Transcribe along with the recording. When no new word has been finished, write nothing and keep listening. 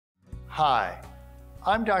Hi,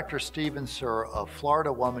 I'm Dr. Stephen Sir of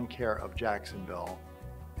Florida Woman Care of Jacksonville,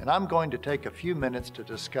 and I'm going to take a few minutes to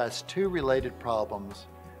discuss two related problems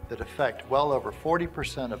that affect well over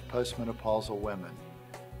 40% of postmenopausal women: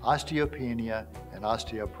 osteopenia and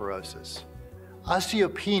osteoporosis.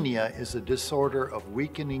 Osteopenia is a disorder of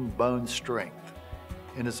weakening bone strength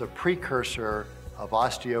and is a precursor of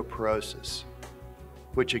osteoporosis,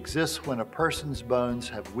 which exists when a person's bones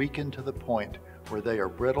have weakened to the point where they are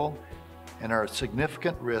brittle and are at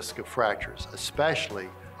significant risk of fractures, especially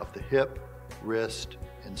of the hip, wrist,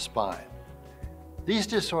 and spine. These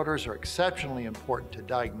disorders are exceptionally important to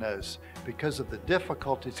diagnose because of the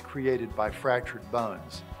difficulties created by fractured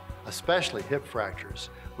bones, especially hip fractures,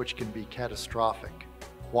 which can be catastrophic.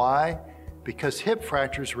 Why? Because hip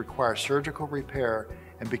fractures require surgical repair,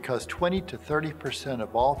 and because 20 to 30%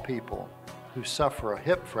 of all people who suffer a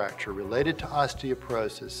hip fracture related to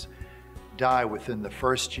osteoporosis die within the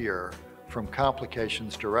first year from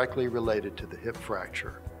complications directly related to the hip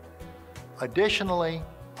fracture. Additionally,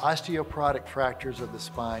 osteoporotic fractures of the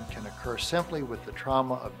spine can occur simply with the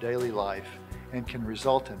trauma of daily life and can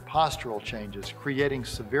result in postural changes, creating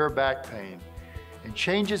severe back pain and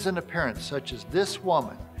changes in appearance, such as this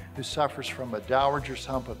woman who suffers from a dowager's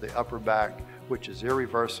hump of the upper back, which is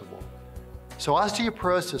irreversible. So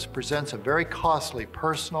osteoporosis presents a very costly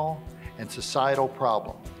personal and societal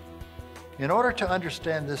problem. In order to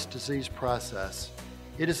understand this disease process,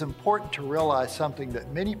 it is important to realize something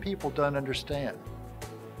that many people don't understand: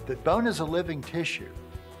 that bone is a living tissue.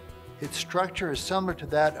 Its structure is similar to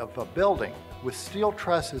that of a building with steel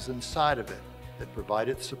trusses inside of it that provide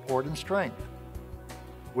its support and strength.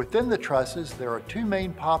 Within the trusses, there are two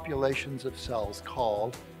main populations of cells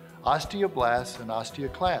called osteoblasts and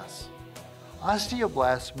osteoclasts.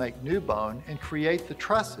 Osteoblasts make new bone and create the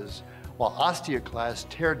trusses, while osteoclasts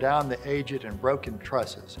tear down the aged and broken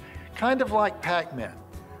trusses, kind of like Pac-Man,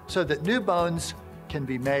 so that new bones can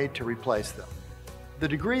be made to replace them. The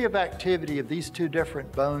degree of activity of these two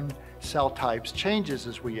different bone cell types changes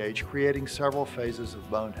as we age, creating several phases of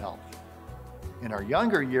bone health. In our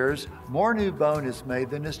younger years, more new bone is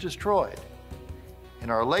made than is destroyed.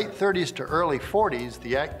 In our late 30s to early 40s,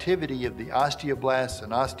 the activity of the osteoblasts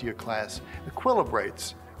and osteoclasts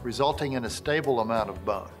equilibrates, resulting in a stable amount of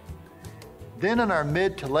bone. Then in our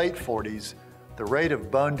mid to late 40s, the rate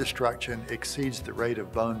of bone destruction exceeds the rate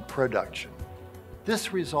of bone production.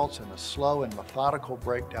 This results in a slow and methodical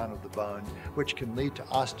breakdown of the bone, which can lead to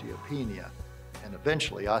osteopenia and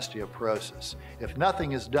eventually osteoporosis, if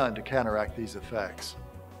nothing is done to counteract these effects.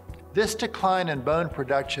 This decline in bone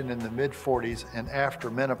production in the mid-40s and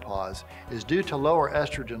after menopause is due to lower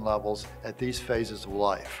estrogen levels at these phases of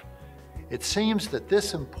life. It seems that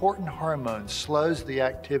this important hormone slows the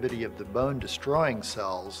activity of the bone-destroying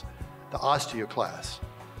cells, the osteoclasts.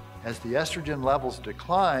 As the estrogen levels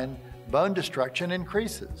decline, bone destruction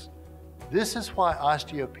increases. This is why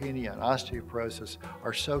osteopenia and osteoporosis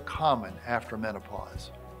are so common after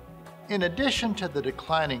menopause. In addition to the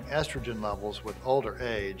declining estrogen levels with older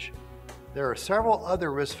age, there are several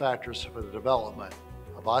other risk factors for the development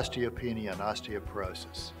of osteopenia and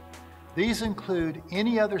osteoporosis. These include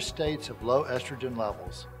any other states of low estrogen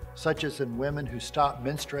levels, such as in women who stop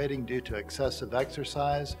menstruating due to excessive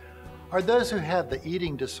exercise, or those who have the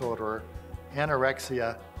eating disorder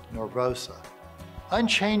anorexia nervosa.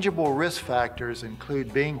 Unchangeable risk factors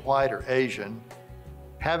include being white or Asian,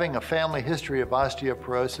 having a family history of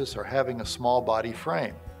osteoporosis, or having a small body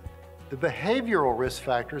frame. The behavioral risk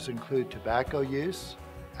factors include tobacco use,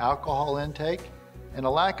 alcohol intake, and a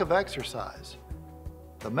lack of exercise.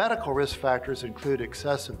 The medical risk factors include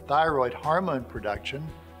excessive thyroid hormone production,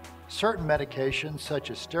 certain medications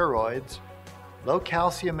such as steroids, low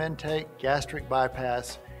calcium intake, gastric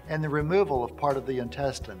bypass, and the removal of part of the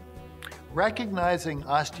intestine. Recognizing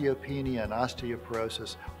osteopenia and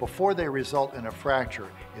osteoporosis before they result in a fracture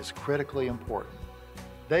is critically important.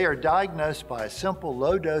 They are diagnosed by a simple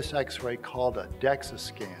low-dose X-ray called a DEXA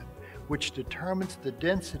Scan, which determines the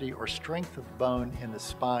density or strength of bone in the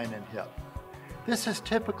spine and hip. This is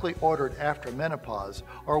typically ordered after menopause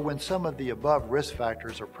or when some of the above risk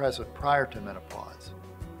factors are present prior to menopause.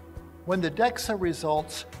 When the DEXA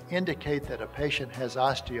results indicate that a patient has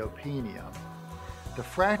osteopenia, the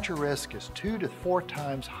fracture risk is 2 to 4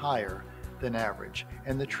 times higher than average,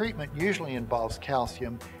 and the treatment usually involves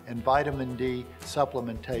calcium and vitamin D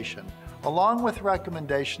supplementation, along with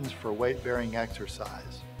recommendations for weight-bearing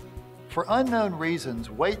exercise. For unknown reasons,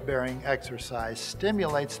 weight-bearing exercise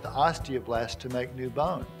stimulates the osteoblasts to make new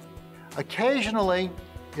bone. Occasionally,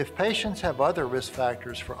 if patients have other risk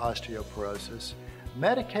factors for osteoporosis,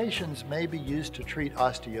 medications may be used to treat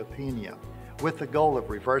osteopenia, with the goal of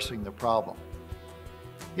reversing the problem.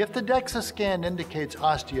 If the DEXA scan indicates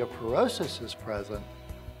osteoporosis is present,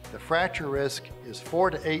 the fracture risk is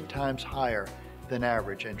 4 to 8 times higher than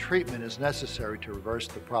average, and treatment is necessary to reverse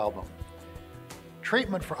the problem.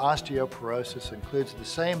 Treatment for osteoporosis includes the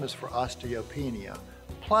same as for osteopenia,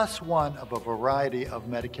 plus one of a variety of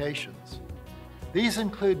medications. These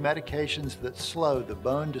include medications that slow the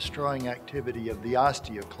bone-destroying activity of the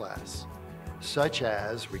osteoclasts, such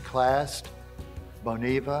as Reclast,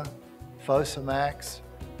 Boniva, Fosamax,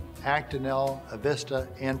 Actonel, Avista,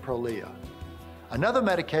 and Prolia. Another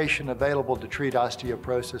medication available to treat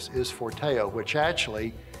osteoporosis is Forteo, which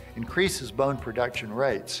actually increases bone production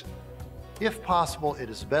rates. If possible, it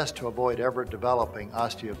is best to avoid ever developing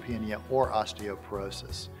osteopenia or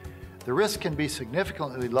osteoporosis. The risk can be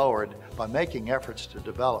significantly lowered by making efforts to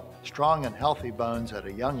develop strong and healthy bones at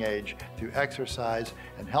a young age through exercise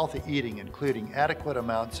and healthy eating, including adequate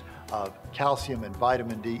amounts of calcium and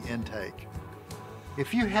vitamin D intake.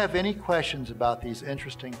 If you have any questions about these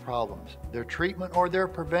interesting problems, their treatment or their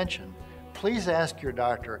prevention, please ask your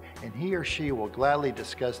doctor and he or she will gladly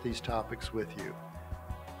discuss these topics with you.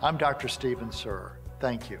 I'm Dr. Stephen Suhr.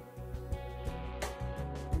 Thank you.